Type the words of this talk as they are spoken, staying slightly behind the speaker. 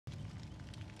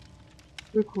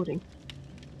Recording.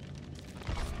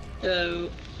 Hello.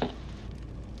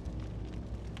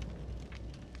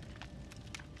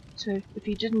 So, if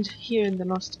you didn't hear in the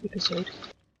last episode,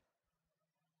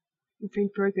 my friend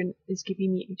Brogan is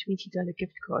giving me a $20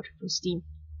 gift card for Steam.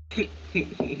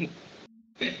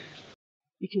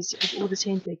 Because of all the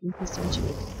sandbagging he's done to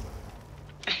me.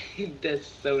 That's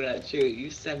so not true. You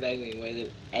sandbagged me more than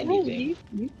No, anything.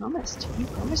 you promised. You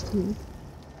promised me.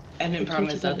 I didn't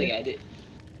promise nothing. I did.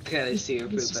 Can I see your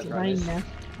He's proof? just I lying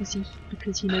promise. now.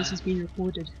 Because he knows he's being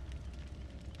recorded.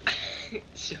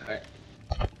 Sure.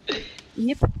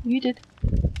 Yep, you did.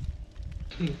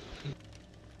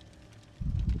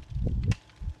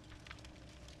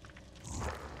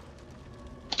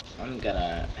 I'm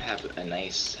gonna have a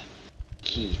nice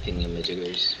key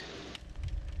thingamajiggers.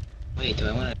 Wait, do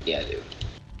I wanna? Yeah, I do.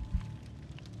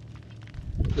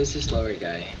 Who's this lower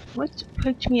guy? What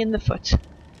poked me in the foot?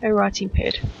 A writing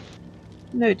pad.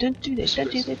 No, don't do that.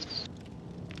 Don't do that.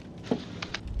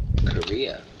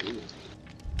 Korea. Ooh.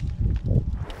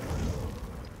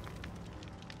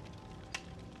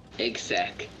 Egg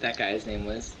sack. That guy's name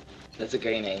was. That's a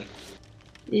great name.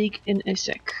 Egg in a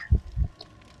sack.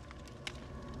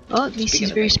 Well, at least Speaking he's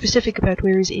of very eggs. specific about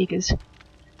where his egg is.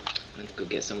 Let's go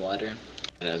get some water.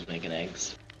 I was making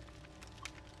eggs.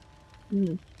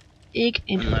 Egg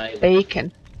and My-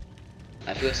 bacon.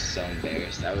 I feel so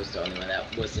embarrassed. I was the only one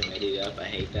that wasn't ready up. I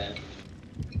hate that.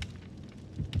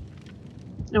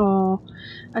 Oh,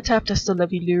 I typed I still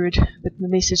love you, lurid, but the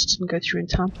message didn't go through in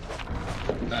time.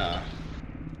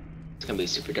 It's gonna be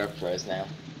super dark for us now.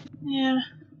 Yeah.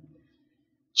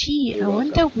 Gee, You're I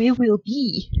wonder where we'll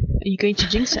be. Are you going to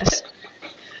jinx us?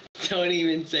 Don't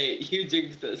even say it. You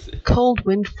jinxed us. Cold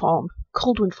Wind Farm.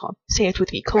 Cold Wind Farm. Say it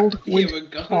with me. Cold Wind Yeah, we're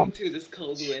going Farm. to this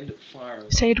cold wind farm.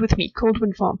 Say it with me. Cold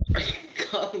Wind Farm.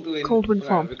 Cold wind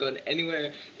Farm. We're going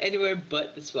anywhere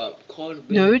but the swamp. Cold wind.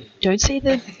 No, don't say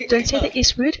the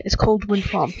S word. It's Cold Wind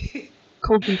Farm.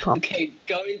 Cold Wind Farm. Okay,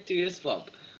 going to the swamp.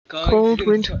 Cold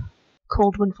Wind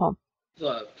Farm.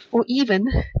 Swamp. Or even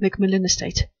Macmillan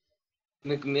Estate.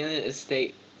 Macmillan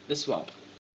Estate. The swamp.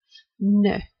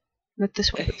 No, not the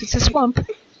swamp. If it's a swamp,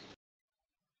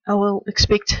 I will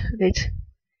expect that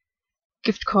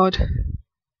gift card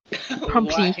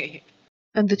promptly Why?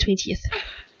 on the 20th.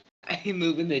 Are you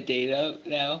moving the date up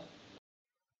now?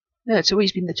 No, it's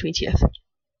always been the 20th.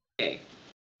 Okay.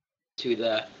 To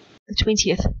the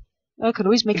 20th. I could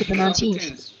always make it the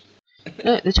 19th.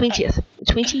 No, the 20th.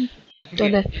 The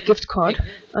 $20 gift card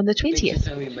on the 20th.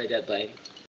 Tell me my deadline.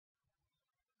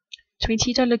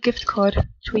 $20 gift card,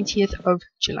 20th of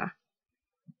July.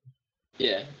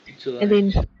 Yeah, July. And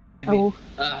then I will.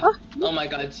 Oh my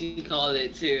God, she called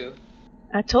it too.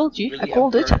 I told you. Really, I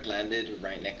called it. A bird landed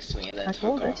right next to me and then I took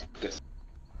called off. it.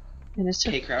 And it's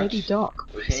so Hey, Crouch. bloody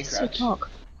dark. Why Hey, is it so Crouch. dark?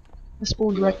 I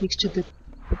spawned You right up? next to the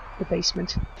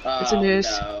basement. Oh, It's a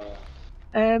nurse.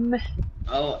 No.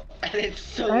 Oh, and it's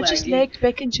so I just laggy. lagged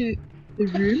back into the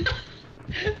room.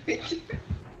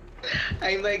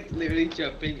 I'm like literally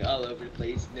jumping all over the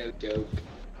place, no joke.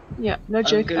 Yeah, no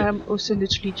joke. good. I'm also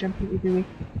literally jumping everywhere.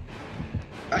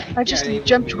 I just can't even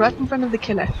jumped move. right in front of the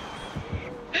killer.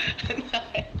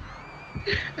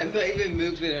 I'm not even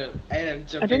moving and I'm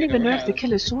jumping I don't even know if the around.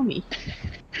 killer saw me.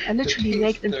 I literally thing's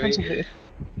lagged in front of her.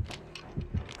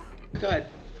 God.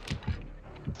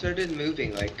 Started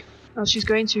moving like. Oh, she's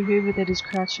going to whoever that is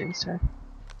crouching, so.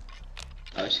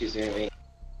 Oh, she's near me.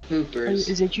 Oh, Hoopers.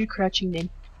 is it you crouching then?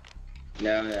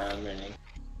 No, I'm running.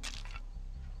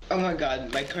 Oh my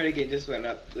God, my cardigan just went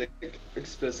up, like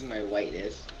exposing my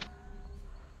whiteness.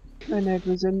 Oh no,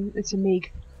 it's a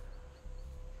Meg.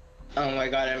 Oh my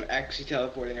God, I'm actually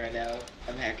teleporting right now.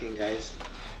 I'm hacking, guys.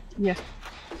 Yeah.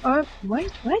 Oh,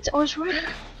 wait, I was right.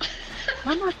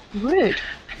 I'm not rude.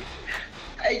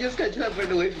 I just got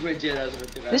teleported away from my jet. I was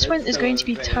looking at. This one That's is so going to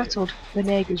be unfair. titled The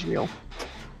Lag is Real.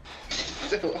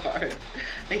 So hard.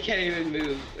 I can't even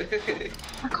move.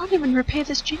 I can't even repair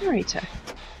this generator.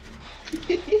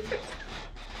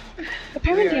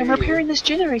 Apparently I'm repairing this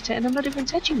generator and I'm not even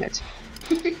touching it.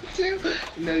 Me too.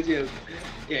 No joke.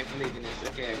 Okay, I'm leaving this.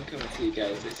 Okay, I'm coming to you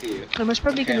guys. I see you. I was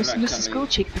probably Okay, going I'm to not miss a coming. school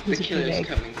check The because of the killer's lag.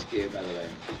 coming to you, by the way.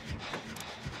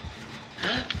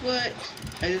 What?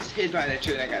 I just hid behind a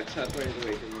tree and I got teleported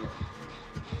away from it.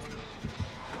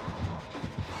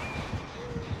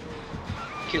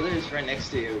 Killer is right next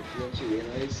to you. Don't you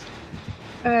realize?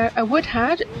 I would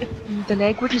hide if the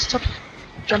lag wouldn't stop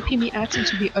jumping me out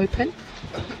into the open.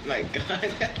 Oh my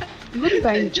God. You wouldn't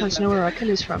by any I just chance know where our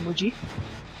killer's from, would you?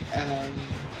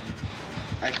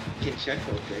 I can check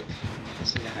real quick. I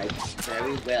just need to hide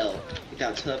very well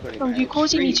without teleporting. Oh, behind you're a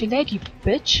causing me tree. to lag, you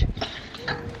bitch.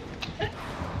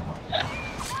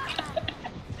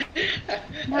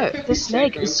 No, this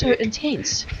lag is so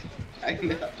intense. I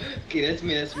know. Okay, that's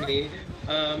me, that's me.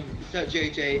 It's not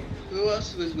JJ. Who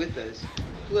else was with us?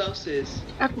 Who else is?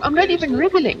 I'm not even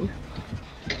rebelling.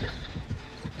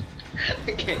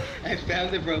 Okay, I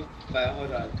found the profile,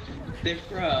 hold on. They're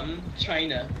from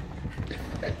China.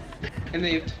 And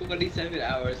they have 27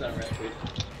 hours on record.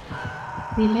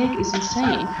 The lag is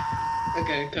insane.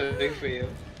 Okay, I'm coming for you.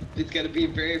 It's gonna be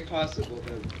very possible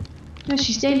though. No,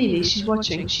 she's standing there, she's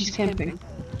watching, she's camping.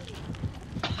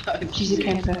 She's a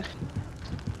camper.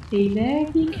 A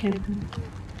laggy camper.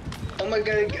 Oh my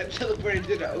god, I got teleported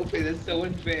to the open, that's so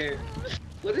unfair.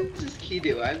 What does this key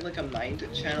do? I have like a mind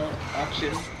channel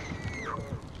option.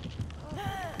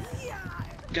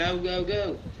 Go, go,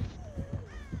 go!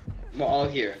 We're all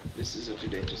here. This is such a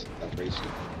dangerous operation.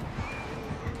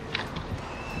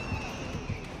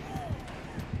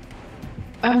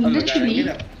 I'm Oh my literally,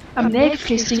 god, I'm lag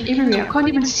testing everywhere. I can't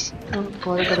even see. Oh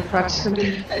god, I gotta practice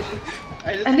something.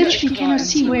 I literally cannot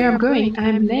see where I'm going.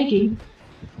 I'm lagging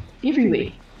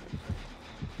everywhere.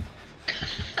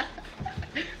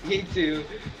 Me too.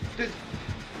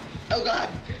 Oh god!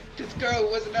 This girl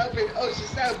wasn't open! Oh, she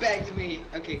sandbagged me!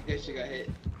 Okay, there she got hit.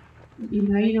 You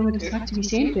know what it's like to be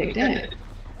sandbagged, eh?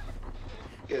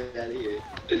 Get out of here.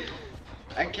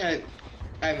 I can't.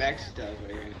 I'm actually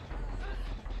teleporting right now.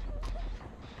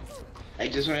 I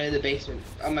just went into the basement.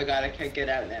 Oh my god, I can't get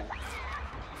out now.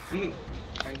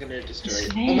 I'm gonna destroy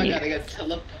it. Oh my god,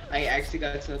 I actually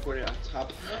got teleported on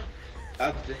top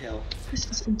of the hill. This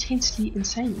is intensely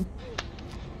insane.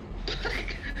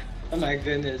 Oh my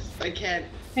goodness, I can't.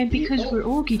 And because we're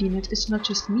all getting it, it's not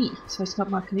just me, so it's not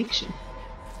my connection.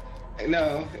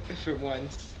 No, for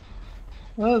once.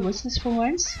 Oh, what's this for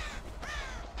once?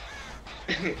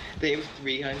 They have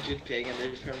 300 ping and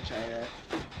they're from China.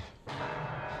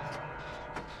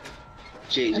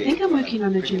 JJ, I think I'm working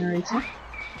on a generator.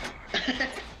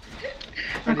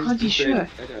 I can't be sure.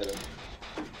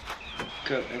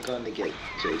 I'm going to get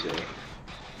JJ.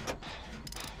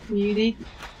 Really?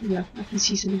 Yeah, I can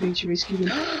see something going to rescue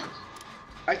them.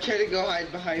 I tried to go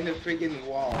hide behind the freaking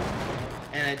wall,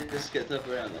 and I just get up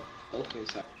around the open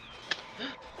side.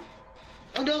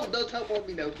 Oh no! Don't teleport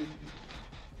me, no,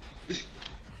 please.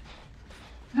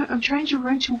 No, I'm trying to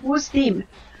run towards them.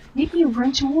 Let me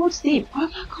run towards them. Oh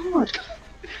my god!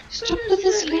 Stop with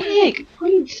this lag!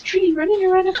 Running the tree, running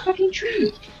around a fucking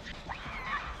tree.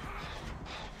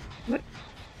 What?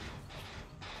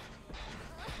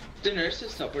 The nurse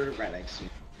just teleported right next to me.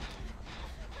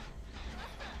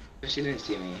 But she didn't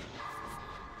see me.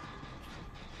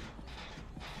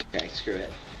 Okay, screw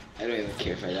it. I don't even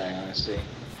care if I die, honestly.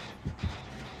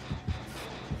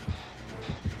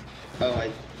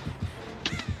 Oh,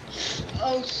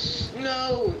 oh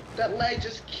no! That lag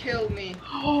just killed me.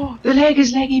 Oh, the lag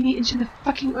is lagging me into the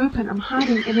fucking open. I'm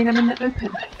hiding and then I'm in the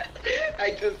open.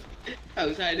 I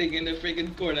was hiding in the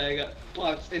freaking corner. I got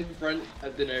plopped in front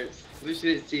of the nurse. But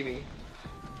she didn't see me.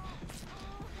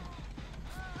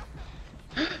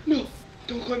 No!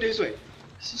 Don't go this way!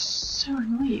 This is so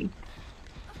annoying.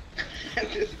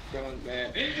 This grown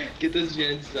man. Get this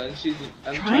Jen's done.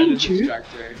 I'm Trying trying to distract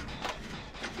her.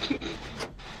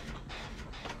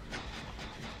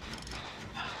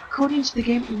 According to the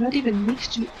game, I'm not even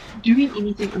next to doing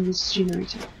anything on this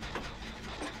generator.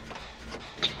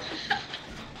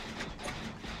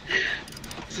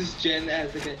 This Jen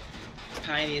has like a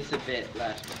tiniest bit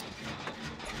left.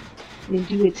 Then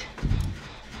do it.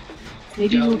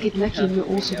 Maybe we'll get lucky and we'll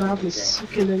all survive this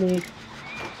killer lag.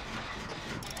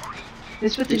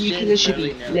 That's what the new killer should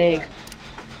be, lag.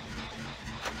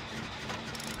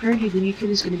 Apparently the new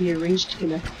killer is going to be a ranged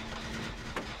killer.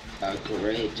 Oh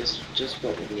great, just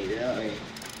what we needed, aren't we?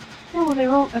 Yeah, well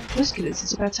they're all first killers,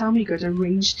 it's about time we got a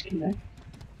ranged killer.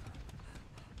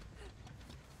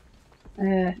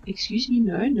 Excuse me,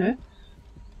 no.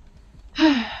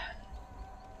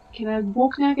 Can I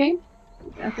walk now, game?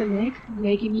 Without the lag?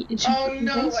 Lagging me into Oh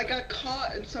no, things? I got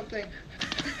caught in something.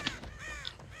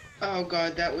 Oh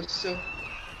god, that was so...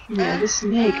 Yeah, this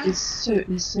lag is so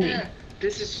insane.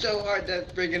 This is so hard to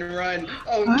friggin' run.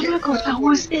 Oh my god, I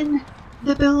was in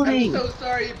the building! I'm so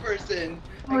sorry, person.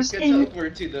 I was get in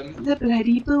teleported to them. the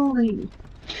bloody building.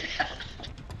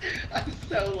 I'm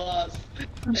so lost.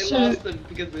 I'm I so lost them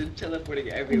because they're teleporting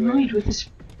everywhere. annoyed with this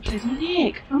bloody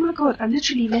lag. Oh my god, I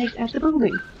literally lagged at the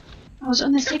building. I was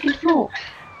on the second floor,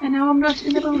 and now I'm not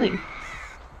in the building.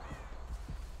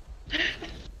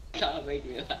 Stop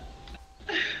making me laugh.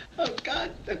 Oh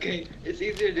god, okay, it's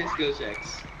easier to skill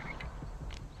checks.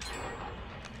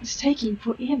 It's taking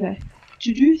forever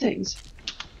to do things.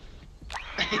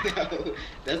 I know,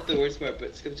 that's the worst part,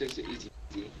 but skill checks are easy.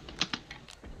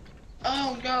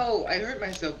 Oh no! I hurt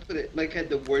myself. Put it like had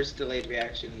the worst delayed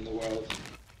reaction in the world.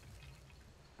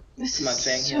 This Come on, is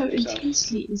Fang, so help yourself.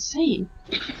 intensely insane.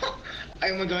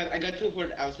 Oh my god! I got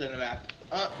teleported outside the map.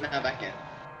 Oh, now back in.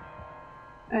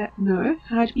 No,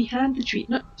 hide behind the tree.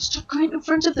 No, stop going in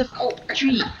front of the Oh,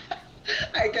 tree.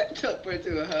 I got teleported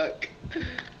to a hook.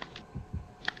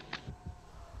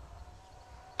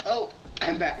 Oh,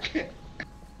 I'm back.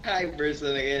 Hi,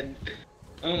 person again.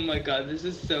 Oh my god, this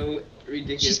is so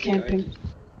ridiculous. She's camping.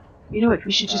 You know what?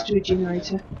 We should just do a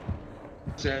generator.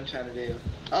 That's what I'm trying to do.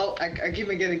 Oh, I keep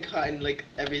on getting caught in like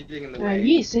everything in the way.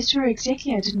 Yes, that's where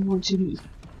exactly I didn't want to be.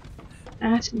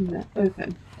 Out in the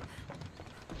open.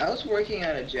 I was working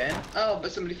on a gen. Oh,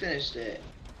 but somebody finished it.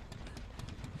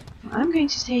 I'm going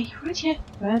to stay right here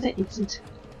where there isn't.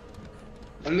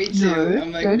 Well, me too. No,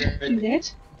 I'm like, don't do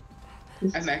that.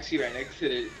 I'm actually right next to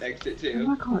the exit Oh too.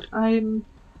 my god, I'm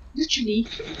literally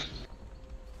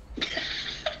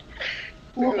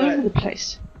all over the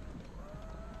place.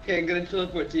 Okay, I'm gonna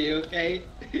teleport to you, okay?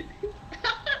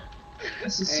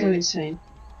 This is so insane.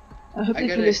 I hope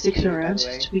they're gonna stick around so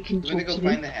we can talk to them. I'm gonna go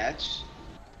find the hatch.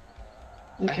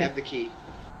 Okay. I have the key.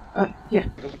 Yeah.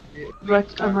 Right,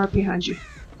 I'm right behind you.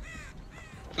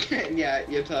 Yeah,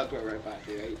 you teleport right behind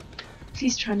me, right?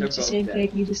 Please try not to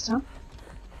sandbag me this time.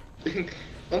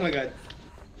 Oh my god.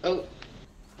 Oh.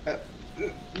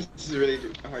 This is really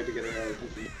hard to get around.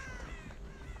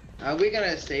 Are we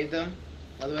gonna save them,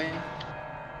 by the way?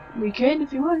 We can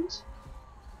if you want.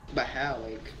 But how,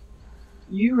 like?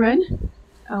 You run,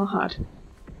 I'll hide.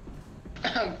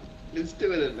 There's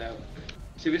two of them now.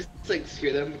 Should we just like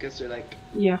screw them because they're like...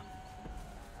 Yeah.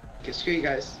 Okay, screw you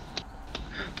guys.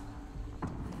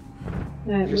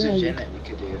 There's a gen that we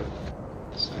could do.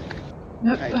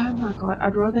 No, oh my god,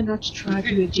 I'd rather not try to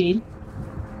do a gen.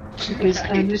 Because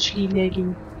I'm literally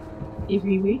lagging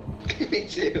everywhere. Me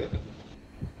too.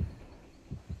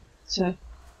 So.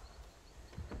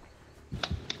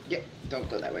 Yeah, don't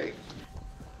go that way.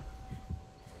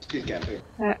 Please get me.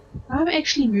 I'm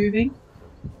actually moving.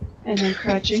 And I'm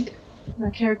crouching. My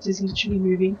character's literally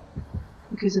moving.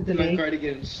 Because of the lag. My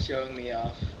cardigan's showing me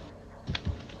off.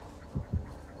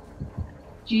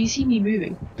 Do you see me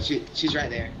moving? She's right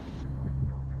there.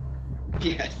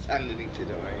 Yes, I'm moving too,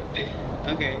 don't worry.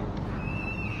 Okay.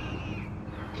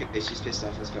 Okay, she's pissed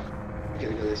off, let's go. We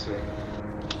gotta go this way.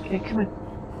 Okay, come on.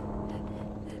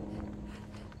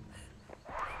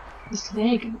 This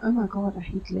lag, oh my god, I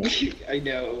hate lag. I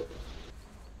know.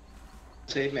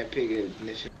 Save my pig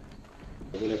ignition.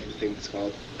 Or whatever the thing's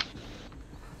called.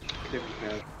 Whatever you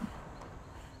know.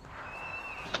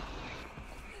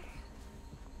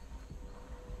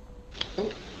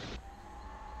 Oh.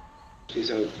 She's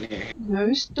out near.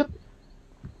 No, stop.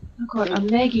 Oh god, I'm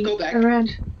lagging Go back.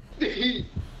 around.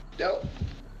 No.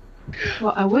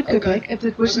 Well, I would go back if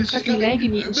it wasn't fucking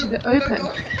lagging me into the open.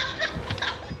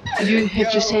 You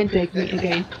have just sandbagged me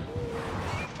again.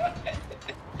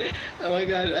 Oh my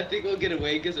god, I think we'll get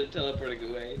away because they're teleporting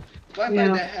away. If I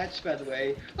find that hatch, by the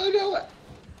way. Oh no!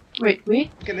 Wait, where?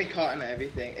 Can they caught on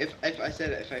everything? If I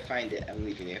said if I find it, I'm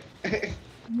leaving you.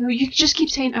 No, you just keep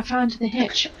saying I found the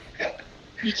hatch.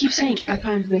 You keep saying I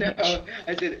found the hatch. No,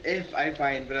 I said if I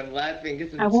find, but I'm laughing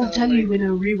because I won't tell you when I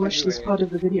rewatch this part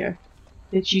of the video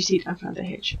that you said I found the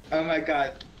hatch. Oh my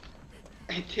god.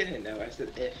 I didn't know. I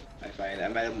said if I find it. I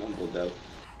might have mumbled though.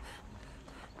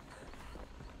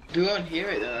 We won't hear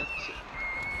it though.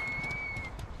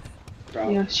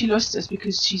 Problem. Yeah, she lost us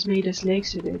because she's made us lag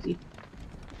so badly.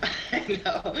 I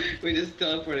know. We just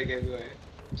teleporting everywhere.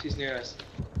 She's near us.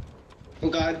 Oh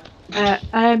god.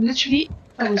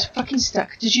 I was fucking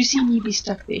stuck. Did you see me be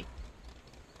stuck there?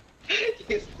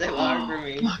 It's so hard for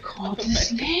me. Oh my god,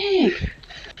 this lag!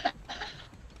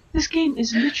 This game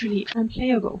is literally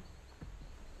unplayable.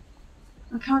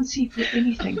 I can't see for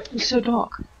anything. It's so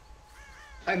dark.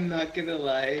 I'm not gonna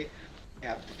lie. I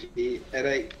have to pee,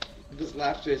 and this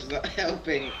laughter is not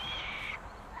helping.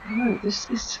 No, this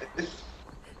is...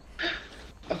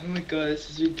 Oh my god, this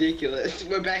is ridiculous.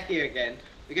 We're back here again.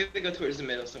 We gotta go towards the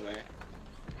middle somewhere.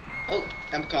 Oh,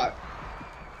 I'm caught.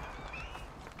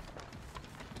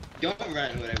 Don't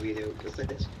run whatever you do, because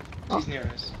she's near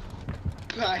us.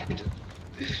 Hide.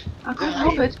 I can't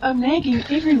help it, I'm lagging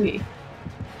everywhere.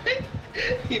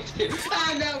 Me too.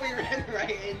 Ah, no, we ran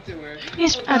right into her.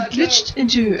 Yes, oh, I glitched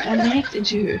into her, I lagged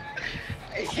into her.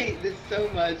 I hate this so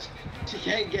much. She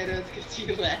can't get us because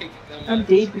she lagged so much. I'm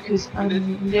dead because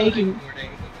I'm lagging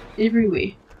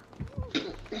everywhere.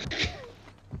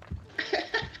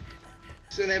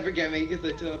 She'll never get me because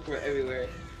I teleport everywhere.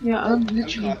 Yeah, I'm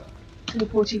literally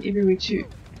teleporting everywhere too.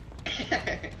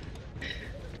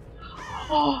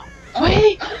 Oh,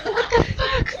 wait! What the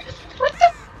fuck? What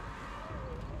the?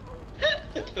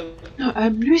 No,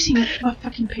 I'm losing my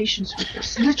fucking patience with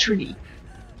this. Literally.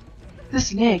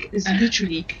 This leg is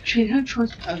literally.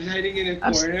 I'm hiding in a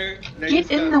corner. And I Get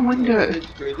just in got the window.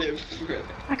 teleported further and further.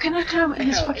 I cannot climb in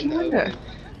this Out fucking in the window. open.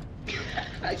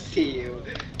 I see you.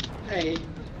 Hey.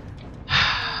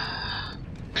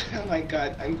 Oh my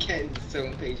god, I'm getting so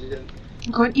impatient.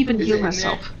 I can't even Is heal it in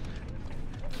myself.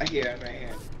 I hear him right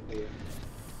here.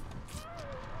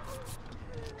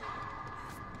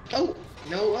 Oh!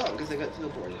 No, because I got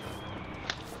teleported.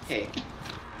 Hey,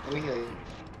 let me heal you.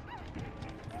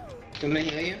 Can I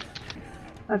heal you?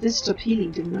 I did stop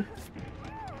healing, didn't I?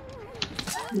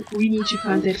 We need to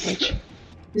find that hedge.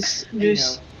 This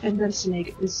nurse and this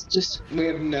leg is just... We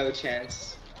have no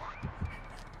chance.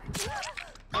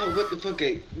 Oh, what the fuck?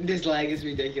 This lag is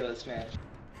ridiculous, man.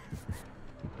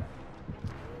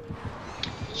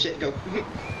 Shit, go.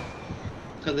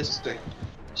 Go this way.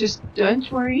 Just don't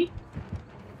worry.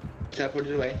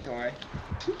 Teleported away, don't worry.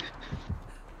 Oh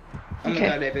Okay. my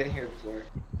god, I've been here before.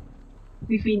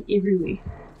 We've been everywhere.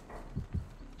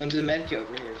 There's a medkit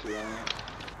over here if you want it.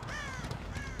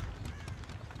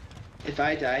 If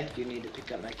I die, you need to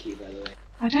pick up my key, by the way.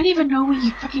 I don't even know where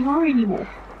you fucking are anymore.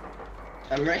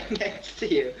 I'm right next to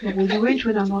you. Yeah, well, you weren't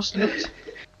when I last looked.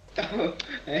 Oh,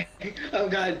 oh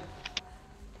god.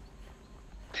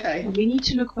 Hey. Well, we need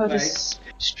to look by this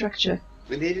structure.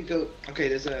 We need to go. Okay,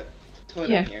 there's a toilet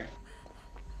Yeah. here.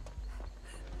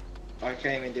 Oh, I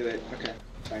can't even do it. Okay,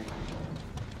 fine.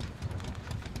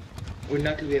 We're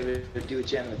not gonna be able to do a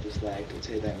gen with this lag, I'll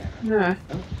tell you that now. No.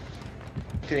 Oh.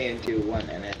 I couldn't even do one,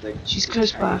 and it's like. She's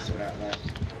close by.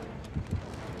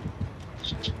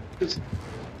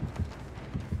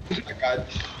 Oh my god.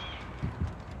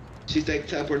 She's like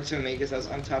teleported to me because I was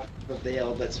on top of the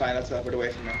hill, but it's fine, I'll teleport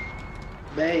away from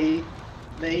her. Bay!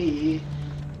 Bay!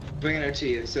 Bringing her to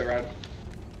you, so around.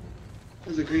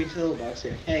 There's a green toolbox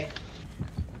here. Hey!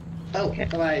 Oh, Okay.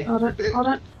 bye. Hold on, hold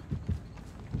on.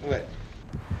 What?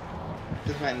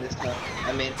 To find this stuff.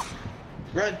 I mean,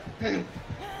 run!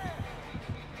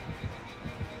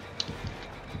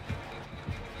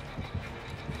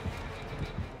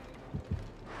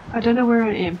 I don't know where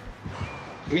I am.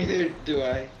 Neither do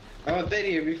I. I've been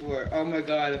here before. Oh my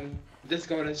god, I'm just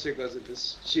going in circles with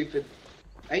this stupid.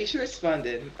 Are you sure it spawned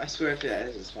in? I swear if it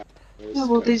hasn't spawned in. No,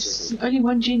 well, there's only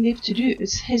one gen left to do.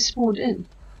 It has spawned in.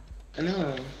 I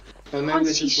know. But maybe Can't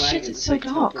it's see just shit, lagging, it's so like,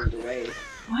 dark. teleported away.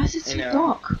 Why is it so I know.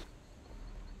 dark?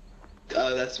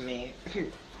 Oh, that's me.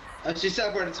 Oh, she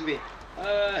teleported to me.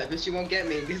 But she won't get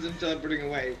me because I'm teleporting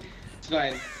away. It's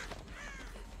fine.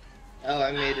 Oh,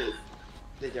 I made it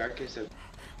the darkest of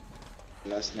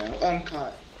us now. Oh, I'm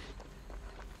caught.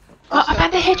 Oh, I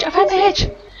found the hedge! I found the hedge!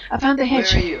 I found the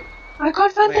hedge! Where are you? I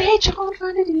can't find the Where? hedge! I can't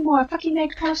find it anymore! I fucking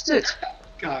lagged past it!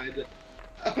 God.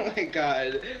 Oh my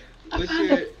god. I What's found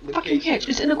your the fucking location? hedge!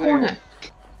 It's in the Where? corner!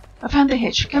 I found the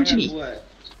hedge! Come to Corner of me! What?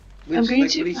 I'm going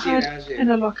what do to you see hide around you? in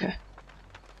a locker.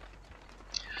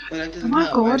 Well, that Oh doesn't my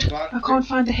help. god! Bond I can't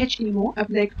find the hedge anymore. I've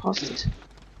lagged past it.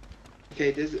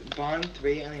 Okay, does Bond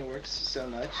 3 only works so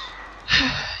much?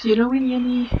 You know when you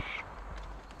need...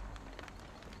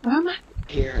 Why am I?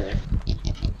 Hear her.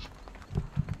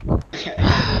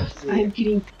 I'm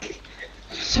getting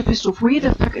so pissed off. Where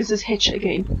the fuck is this hedge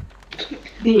again?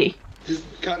 There. Just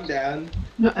calm down.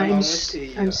 No, I'm almost to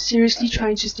you. I'm seriously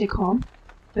trying to stay calm,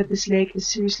 but this lag is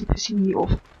seriously pissing me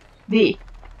off. There.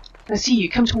 I see you.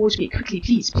 Come towards me quickly,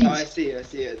 please, please. Oh, I see you, I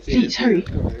see you, I see Please, you. hurry.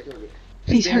 Come here, come here.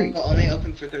 Please, This hurry. thing will only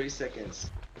open for 30 seconds.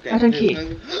 Okay. I don't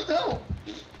there's care. No!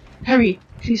 Hurry.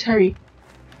 Please hurry.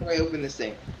 How do I open this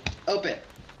thing? Open!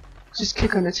 Just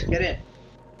click on it. Get in.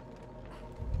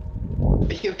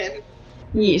 Are you in?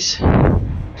 Yes.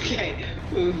 Okay.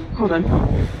 Ooh. Hold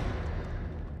on.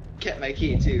 Kept my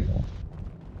key too.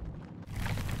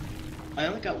 I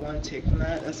only got one tick from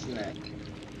that. That's the neck.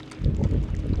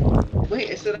 Wait,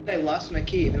 it said I lost my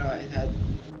key even though I had.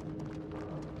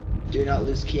 Do not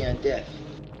lose key on death.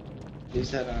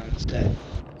 Lose that on instead.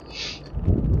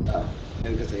 Oh,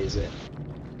 maybe because I use it.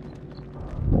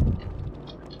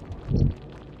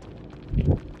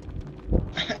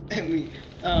 And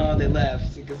oh, they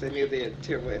left because I knew they had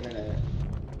terrible internet.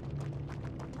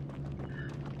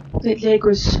 That lag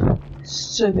was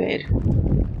so bad.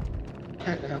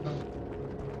 I know.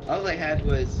 All I had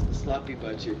was sloppy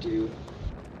butcher too.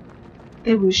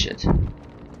 They were shit.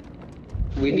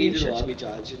 We They needed shit. a lobby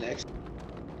dodge next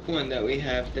one that we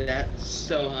have. That's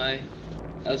so high.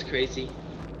 That was crazy.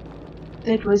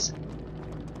 That was...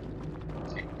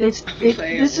 This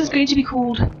is going to be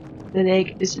called The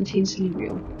Lag is Intensely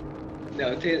Real.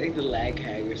 No, it's like the lag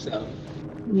hag or something.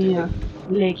 Yeah.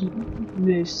 Laggy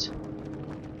moose.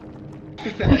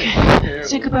 That's Okay. terrible.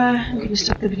 So goodbye. I'm gonna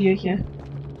stop the video here.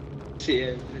 See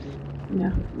you.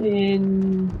 Yeah.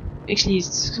 And actually,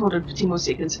 hold on for 2 more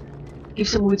seconds. Give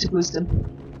some words of wisdom.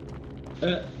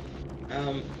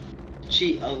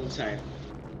 Cheat all the time.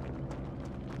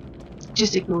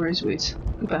 Just ignore his words.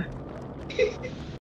 Goodbye.